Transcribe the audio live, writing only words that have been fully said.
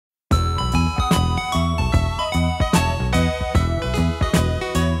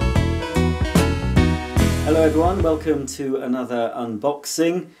Hello everyone, welcome to another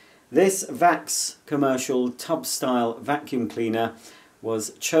unboxing. This Vax commercial tub style vacuum cleaner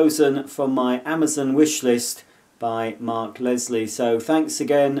was chosen from my Amazon wishlist by Mark Leslie. So thanks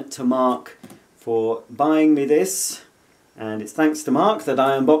again to Mark for buying me this, and it's thanks to Mark that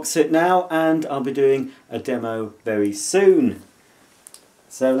I unbox it now, and I'll be doing a demo very soon.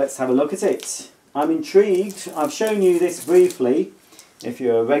 So let's have a look at it. I'm intrigued. I've shown you this briefly. If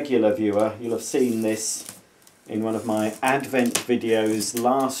you're a regular viewer, you'll have seen this in one of my Advent videos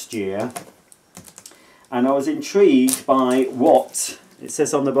last year. And I was intrigued by what it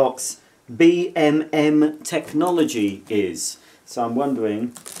says on the box BMM technology is. So I'm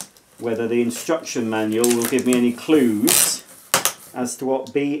wondering whether the instruction manual will give me any clues as to what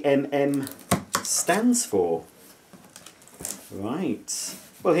BMM stands for. Right,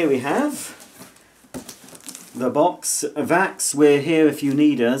 well, here we have the box. Vax, we're here if you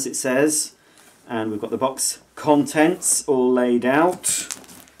need us, it says, and we've got the box contents all laid out,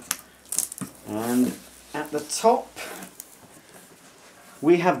 and at the top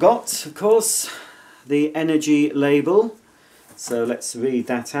we have got, of course, the energy label. So let's read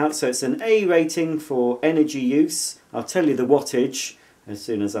that out. So it's an A rating for energy use. I'll tell you the wattage as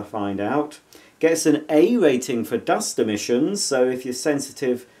soon as I find out. Gets an A rating for dust emissions, so if you're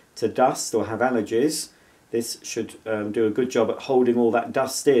sensitive to dust or have allergies, this should do a good job at holding all that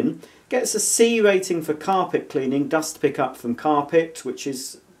dust in. Gets a C rating for carpet cleaning, dust pickup from carpet, which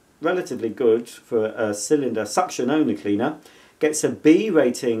is relatively good for a cylinder suction only cleaner. Gets a B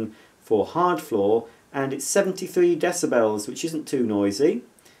rating for hard floor, and it's 73 decibels, which isn't too noisy.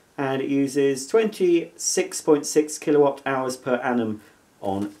 And it uses 26.6 kilowatt hours per annum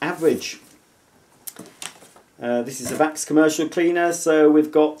on average. This is a Vax commercial cleaner, so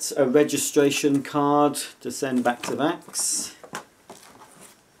we've got a registration card to send back to Vax.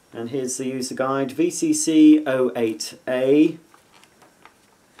 And here's the user guide, VCC-08A.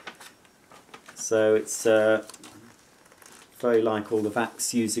 So it's very like all the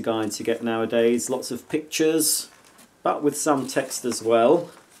Vax user guides you get nowadays. Lots of pictures, but with some text as well.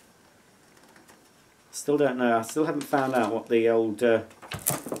 Still don't know, I still haven't found out what the old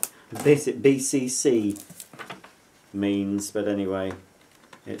BCC means, but anyway,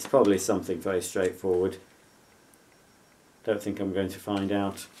 it's probably something very straightforward. Don't think I'm going to find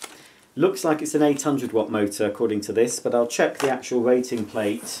out. Looks like it's an 800 watt motor according to this, but I'll check the actual rating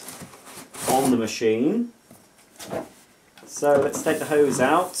plate on the machine. So let's take the hose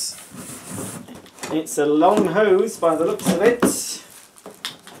out. It's a long hose by the looks of it,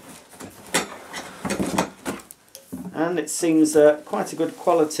 and it seems quite a good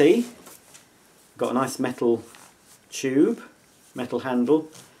quality. Got a nice metal tube, metal handle.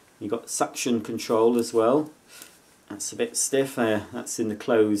 You've got suction control as well. That's a bit stiff there. That's in the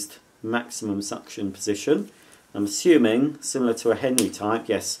closed maximum suction position. I'm assuming similar to a Henry type.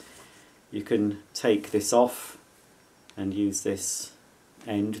 Yes, you can take this off and use this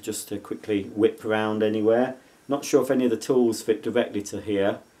end just to quickly whip around anywhere. Not sure if any of the tools fit directly to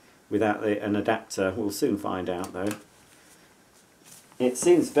here without an adapter. We'll soon find out though. It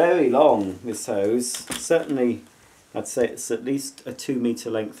seems very long, this hose. Certainly I'd say it's at least a 2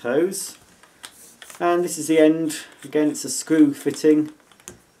 metre length hose. And this is the end. Again, it's a screw fitting,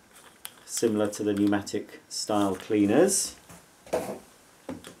 similar to the pneumatic style cleaners.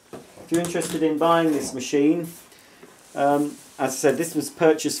 If you're interested in buying this machine, as I said, this was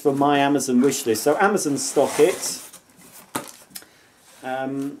purchased from my Amazon wishlist. So Amazon stock it.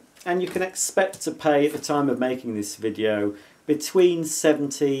 And you can expect to pay, at the time of making this video, between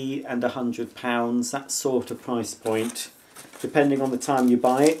 £70 and £100, that sort of price point, depending on the time you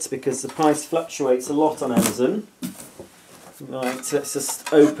buy it, because the price fluctuates a lot on Amazon. Right, let's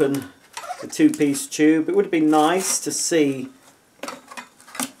just open the two-piece tube. It would have been nice to see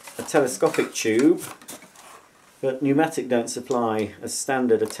a telescopic tube, but pneumatic don't supply as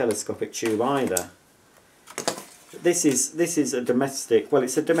standard a telescopic tube either. This is a domestic, well,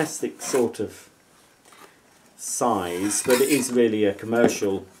 it's a domestic sort of size, but it is really a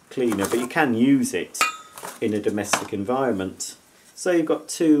commercial cleaner, but you can use it in a domestic environment. So you've got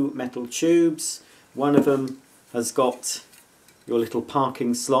two metal tubes. One of them has got your little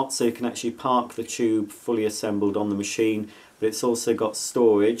parking slot, so you can actually park the tube fully assembled on the machine, but it's also got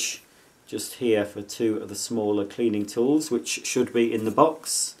storage just here for two of the smaller cleaning tools, which should be in the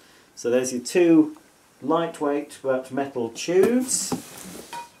box. So there's your two lightweight but metal tubes.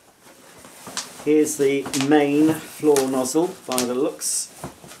 Here's the main floor nozzle by the looks.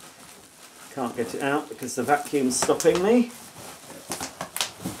 Can't get it out because the vacuum's stopping me.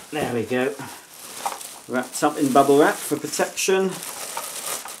 There we go. Wrapped up in bubble wrap for protection.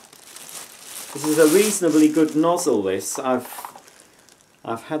 This is a reasonably good nozzle, this. I've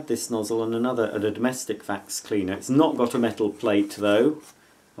had this nozzle on a domestic vax cleaner. It's not got a metal plate though.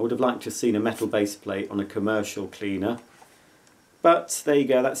 I would have liked to have seen a metal base plate on a commercial cleaner. But there you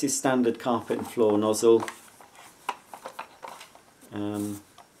go, that's your standard carpet and floor nozzle.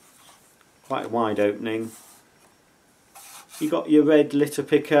 Quite a wide opening. You've got your red litter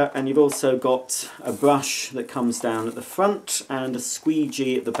picker, and you've also got a brush that comes down at the front and a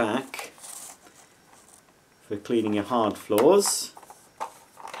squeegee at the back for cleaning your hard floors.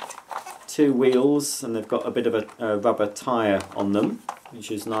 2 wheels, and they've got a bit of a rubber tyre on them,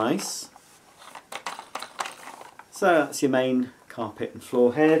 which is nice. So that's your main carpet and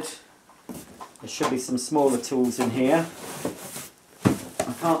floor head. There should be some smaller tools in here.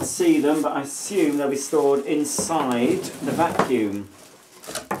 I can't see them, but I assume they'll be stored inside the vacuum.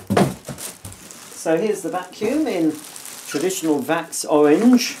 So here's the vacuum in traditional Vax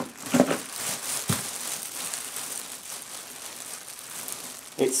orange.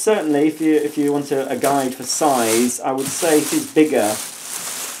 It's certainly, if you want a guide for size, I would say it is bigger.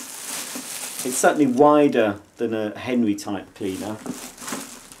 It's certainly wider than a Henry type cleaner.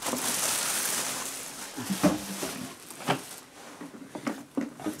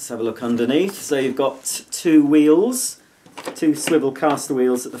 Let's have a look underneath. So you've got 2 wheels, 2 swivel caster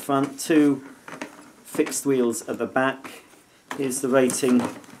wheels at the front, 2 fixed wheels at the back. Here's the rating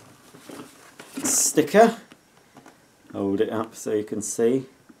sticker. Hold it up so you can see.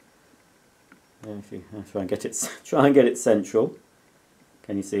 If you try and get it central.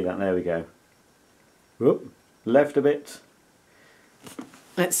 Can you see that? There we go. Whoop, left a bit.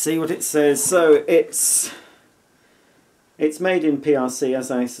 Let's see what it says. So it's made in PRC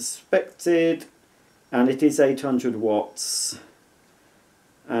as I suspected, and it is 800 watts,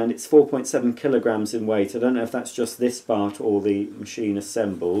 and it's 4.7 kilograms in weight. I don't know if that's just this part or the machine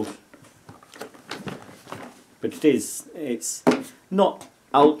assembled, but it's not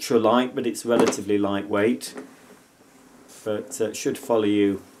ultra light, but it's relatively lightweight, but should follow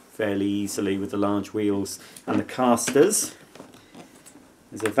you fairly easily with the large wheels and the casters.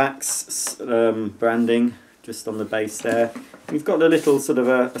 There's a Vax branding just on the base there. We've got a little sort of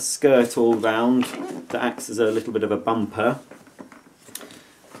a skirt all round that acts as a little bit of a bumper.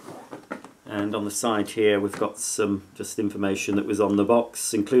 And on the side here we've got some just information that was on the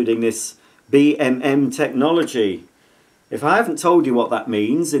box, including this BMM technology. If I haven't told you what that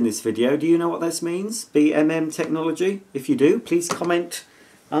means in this video, do you know what this means? BMM technology? If you do, please comment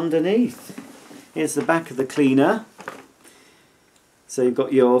underneath. Here's the back of the cleaner. So you've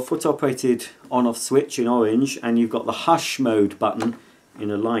got your foot operated on off switch in orange, and you've got the hush mode button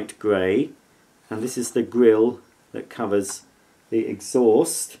in a light grey, and this is the grill that covers the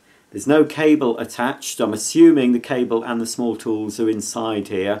exhaust. There's no cable attached. I'm assuming the cable and the small tools are inside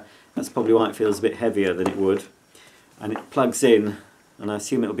here. That's probably why it feels a bit heavier than it would. And it plugs in, and I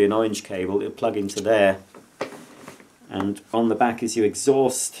assume it'll be an orange cable. It'll plug into there, and on the back is your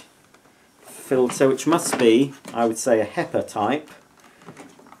exhaust filter, which must be, I would say, a HEPA type,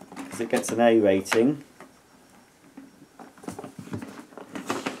 because it gets an A rating.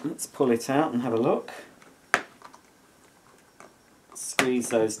 Let's pull it out and have a look. Squeeze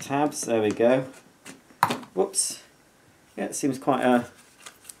those tabs, there we go. Whoops. Yeah, it seems quite a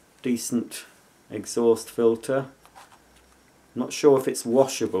decent exhaust filter. I'm not sure if it's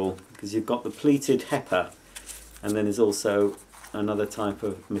washable, because you've got the pleated HEPA, and then there's also another type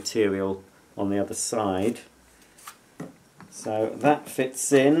of material on the other side. So that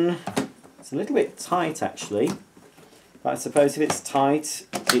fits in. It's a little bit tight actually, but I suppose if it's tight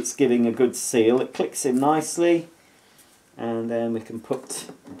it's giving a good seal. It clicks in nicely, and then we can put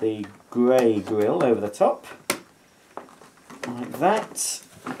the grey grill over the top like that.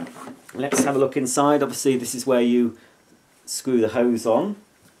 Let's have a look inside. Obviously this is where you screw the hose on,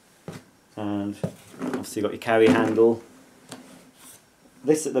 and obviously you've got your carry handle.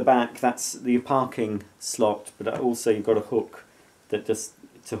 This at the back, that's the parking slot, but also you've got a hook that just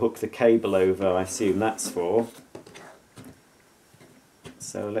to hook the cable over, I assume that's for.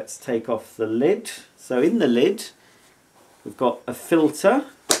 So let's take off the lid. So in the lid we've got a filter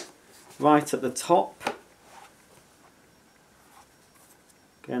right at the top.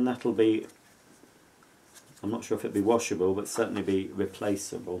 Again, that'll be, I'm not sure if it'll be washable, but certainly be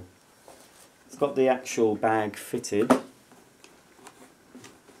replaceable. It's got the actual bag fitted.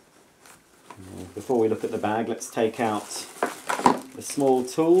 Before we look at the bag, let's take out the small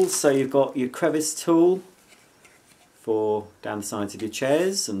tools. So you've got your crevice tool for down the sides of your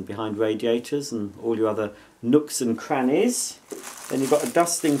chairs and behind radiators and all your other nooks and crannies. Then you've got a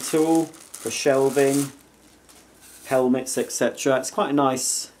dusting tool for shelving, helmets, etc. It's quite a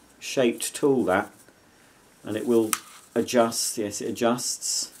nice shaped tool, that, and it will adjust. Yes, it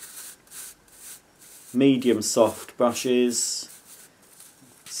adjusts. Medium soft brushes,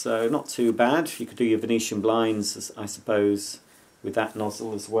 so not too bad. You could do your Venetian blinds, I suppose, with that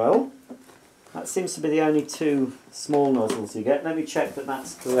nozzle as well. That seems to be the only two small nozzles you get. Let me check that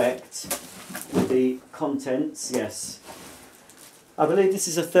that's correct. The contents, yes. I believe this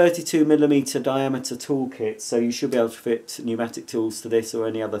is a 32mm diameter toolkit, so you should be able to fit pneumatic tools to this or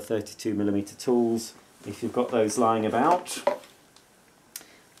any other 32mm tools if you've got those lying about.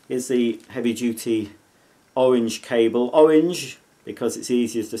 Here's the heavy duty orange cable. Orange because it's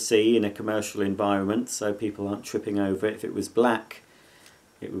easier to see in a commercial environment, so people aren't tripping over it. If it was black,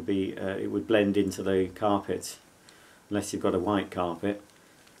 it would blend into the carpet, unless you've got a white carpet.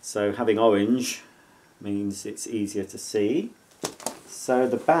 So having orange means it's easier to see. So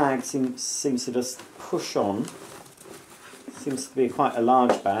the bag seems to just push on. Seems to be quite a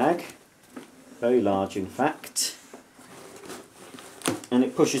large bag, very large in fact. And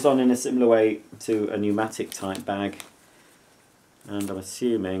it pushes on in a similar way to a pneumatic type bag. And I'm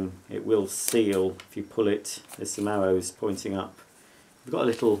assuming it will seal if you pull it. There's some arrows pointing up. We've got a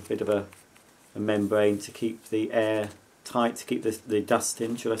little bit of a membrane to keep the air tight, to keep the dust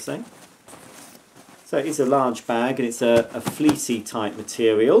in, should I say. So it is a large bag, and it's a fleecy type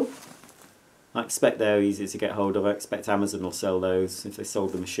material. I expect they're easy to get hold of. I expect Amazon will sell those if they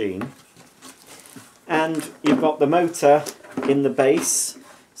sold the machine. And you've got the motor in the base,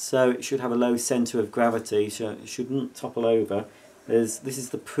 so it should have a low centre of gravity, so it shouldn't topple over. This is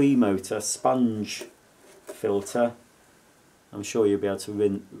the pre-motor sponge filter. I'm sure you'll be able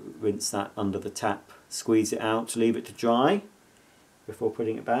to rinse that under the tap, squeeze it out, leave it to dry before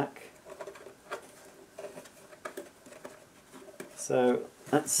putting it back. So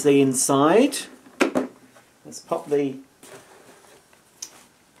that's the inside. Let's pop the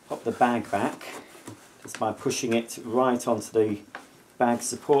bag back just by pushing it right onto the bag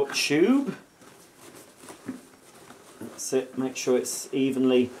support tube. That's it, make sure it's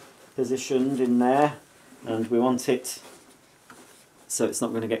evenly positioned in there, and we want it so it's not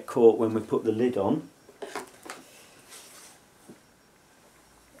going to get caught when we put the lid on.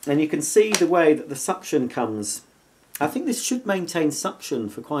 And you can see the way that the suction comes. I think this should maintain suction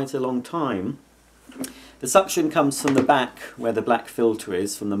for quite a long time. The suction comes from the back where the black filter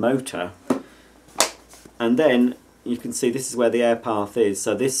is, from the motor, and then you can see this is where the air path is,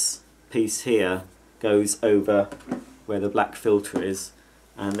 so this piece here goes over where the black filter is,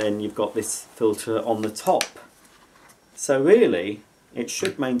 and then you've got this filter on the top. So really it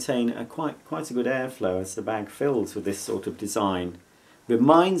should maintain quite a good airflow as the bag fills with this sort of design.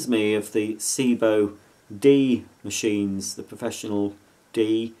 Reminds me of the Sebo D machines, the professional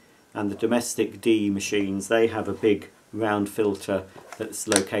D and the domestic D machines. They have a big round filter that's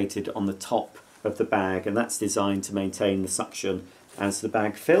located on the top of the bag, and that's designed to maintain the suction as the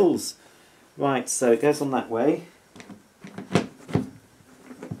bag fills. Right, so it goes on that way,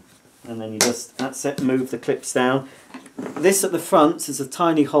 and then you just, that's it, move the clips down. This at the front, there's a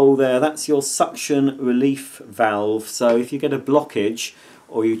tiny hole there, that's your suction relief valve. So if you get a blockage,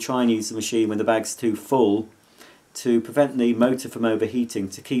 or you try and use the machine when the bag's too full, to prevent the motor from overheating,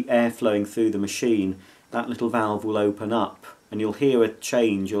 to keep air flowing through the machine, that little valve will open up, and you'll hear a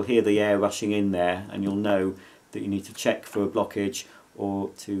change, you'll hear the air rushing in there, and you'll know that you need to check for a blockage or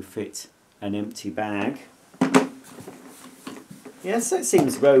to fit an empty bag. Yes, that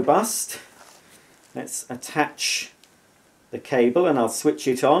seems robust. Let's attach the cable and I'll switch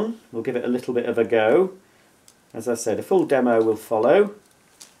it on. We'll give it a little bit of a go. As I said, a full demo will follow.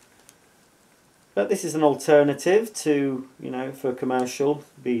 But this is an alternative to, for a commercial,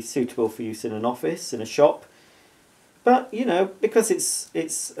 be suitable for use in an office, in a shop. But, because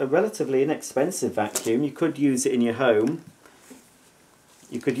it's a relatively inexpensive vacuum, you could use it in your home.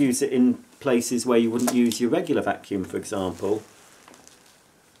 You could use it in places where you wouldn't use your regular vacuum, for example.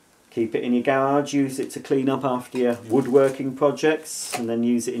 Keep it in your garage, use it to clean up after your woodworking projects, and then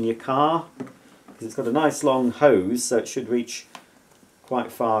use it in your car. Because it's got a nice long hose, so it should reach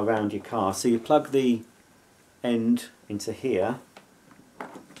quite far around your car. So you plug the end into here,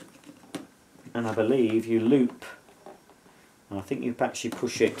 and I believe you loop. And I think you actually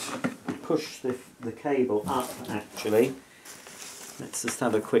push the cable up actually. Let's just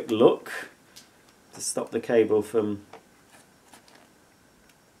have a quick look to stop the cable from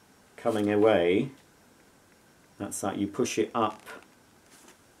coming away. That's like you push it up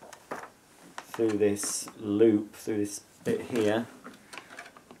through this loop, through this bit here.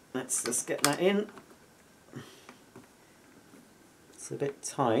 Let's just get that in. It's a bit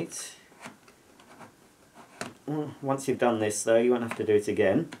tight. Once you've done this though, you won't have to do it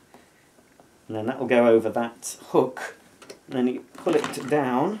again. and then that will go over that hook, and then you pull it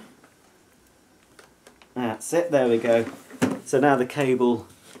down. That's it, there we go. So now the cable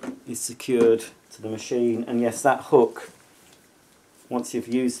is secured to the machine, and yes, that hook, once you've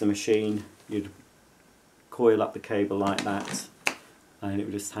used the machine, you'd coil up the cable like that and it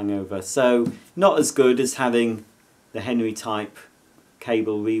would just hang over. So not as good as having the Henry type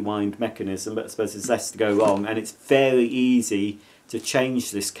cable rewind mechanism, but I suppose there's less to go wrong, and it's very easy to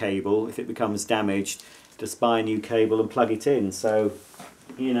change this cable if it becomes damaged. Just buy a new cable and plug it in. So,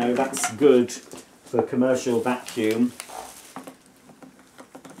 you know, that's good for a commercial vacuum.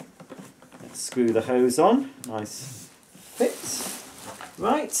 Let's screw the hose on, nice fit.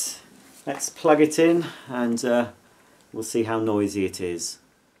 Right, let's plug it in and we'll see how noisy it is.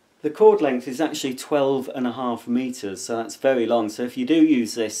 The cord length is actually 12.5 meters, so that's very long. So if you do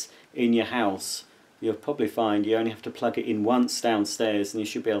use this in your house, you'll probably find you only have to plug it in once downstairs and you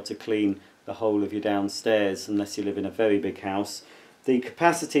should be able to clean the whole of your downstairs, unless you live in a very big house. The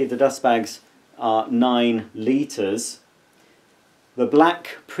capacity of the dust bags are 9 litres. The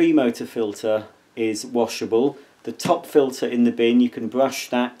black pre-motor filter is washable. The top filter in the bin, you can brush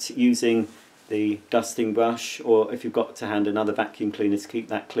that using the dusting brush, or if you've got to hand another vacuum cleaner to keep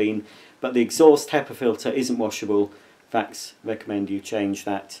that clean. But the exhaust HEPA filter isn't washable. VACs recommend you change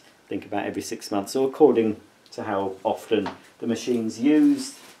that, think about every 6 months, or according to how often the machine's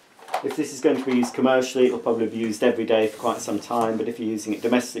used. If this is going to be used commercially, it'll probably be used every day for quite some time, but if you're using it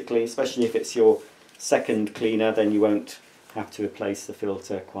domestically, especially if it's your second cleaner, then you won't have to replace the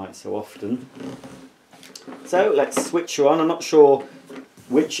filter quite so often. So let's switch her on. I'm not sure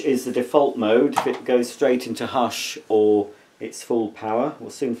which is the default mode, if it goes straight into hush or it's full power. We'll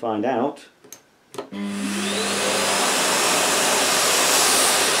soon find out.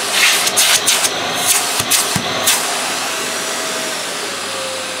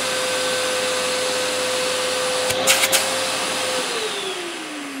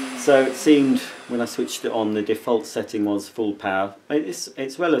 So it seemed when I switched it on, the default setting was full power.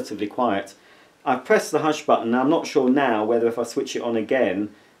 It's relatively quiet. I've pressed the hush button. Now I'm not sure now whether if I switch it on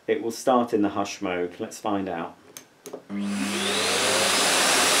again it will start in the hush mode. Let's find out.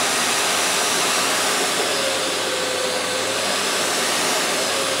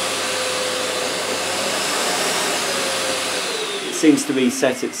 It seems to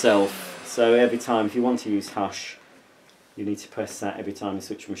reset itself, so every time if you want to use hush you need to press that every time you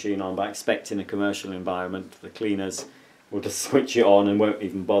switch the machine on, but I expect in a commercial environment the cleaners will just switch it on and won't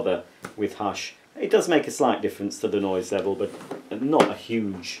even bother with hush. It does make a slight difference to the noise level, but not a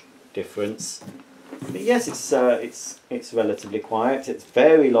huge difference. But yes, it's relatively quiet. It's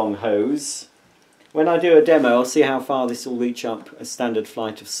very long hose. When I do a demo, I'll see how far this will reach up a standard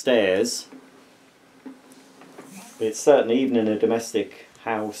flight of stairs. But it's certainly, even in a domestic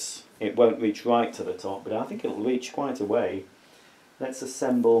house, it won't reach right to the top, but I think it'll reach quite a way. Let's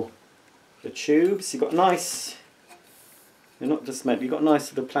assemble the tubes. You've got nice. You're not just meant, you've got a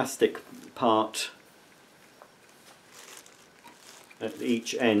nice little plastic part at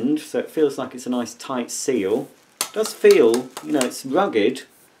each end, so it feels like it's a nice tight seal. It does feel, you know, it's rugged.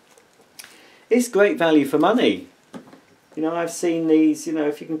 It's great value for money. You know, I've seen these, you know,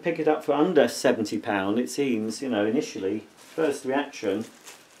 if you can pick it up for under £70, it seems, you know, initially, first reaction,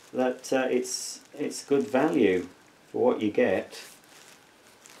 that it's good value for what you get.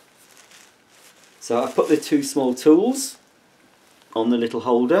 So I've put the 2 small tools on the little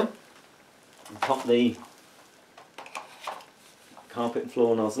holder and pop the carpet and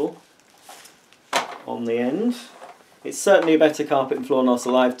floor nozzle on the end. It's certainly a better carpet and floor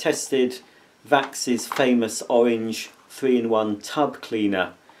nozzle. I've tested VAC's famous orange 3-in-1 tub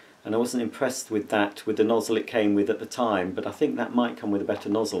cleaner and I wasn't impressed with that, with the nozzle it came with at the time, but I think that might come with a better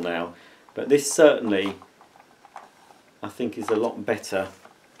nozzle now. But this certainly I think is a lot better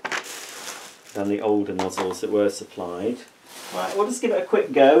than the older nozzles that were supplied. Right, we'll just give it a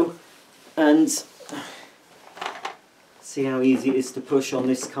quick go and see how easy it is to push on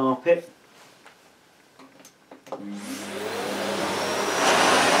this carpet.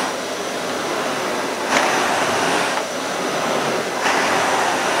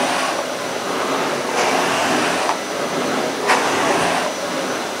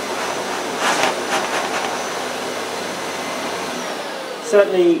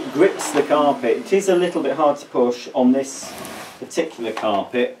 Certainly grips the carpet. It is a little bit hard to push on this particular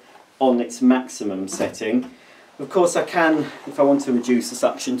carpet on its maximum setting. Of course I can, if I want to reduce the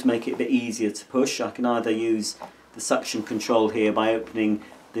suction to make it a bit easier to push, I can either use the suction control here by opening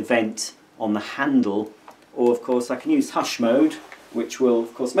the vent on the handle, or of course I can use hush mode, which will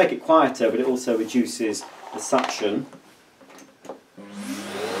of course make it quieter, but it also reduces the suction.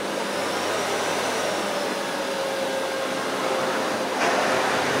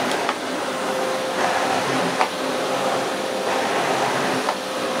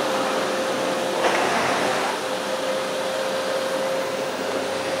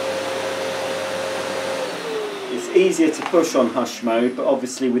 easier to push on hush mode, but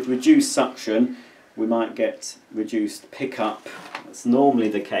obviously with reduced suction we might get reduced pickup. That's normally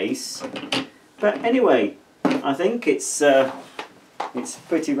the case. But anyway, I think it's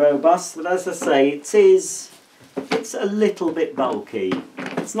pretty robust, but as I say, it's a little bit bulky.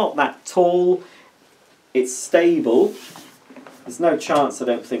 It's not that tall, it's stable. There's no chance, I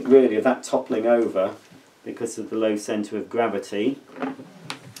don't think, really, of that toppling over because of the low centre of gravity.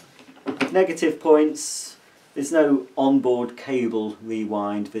 Negative points, there's no onboard cable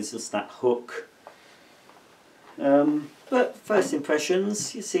rewind, there's just that hook. But first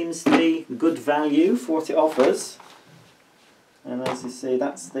impressions, it seems to be good value for what it offers. And as you see,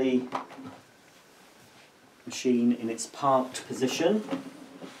 that's the machine in its parked position,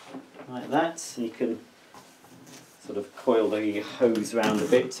 like that. So you can sort of coil the hose around a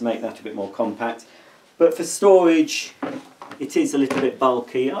bit to make that a bit more compact. But for storage, it is a little bit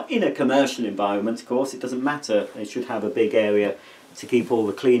bulky. In a commercial environment, of course, it doesn't matter. It should have a big area to keep all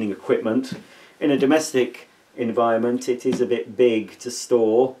the cleaning equipment. In a domestic environment, it is a bit big to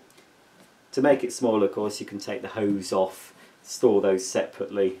store. To make it smaller, of course, you can take the hose off, store those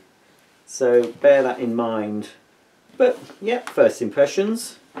separately. So bear that in mind. But yeah, first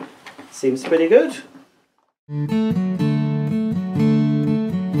impressions, seems pretty good.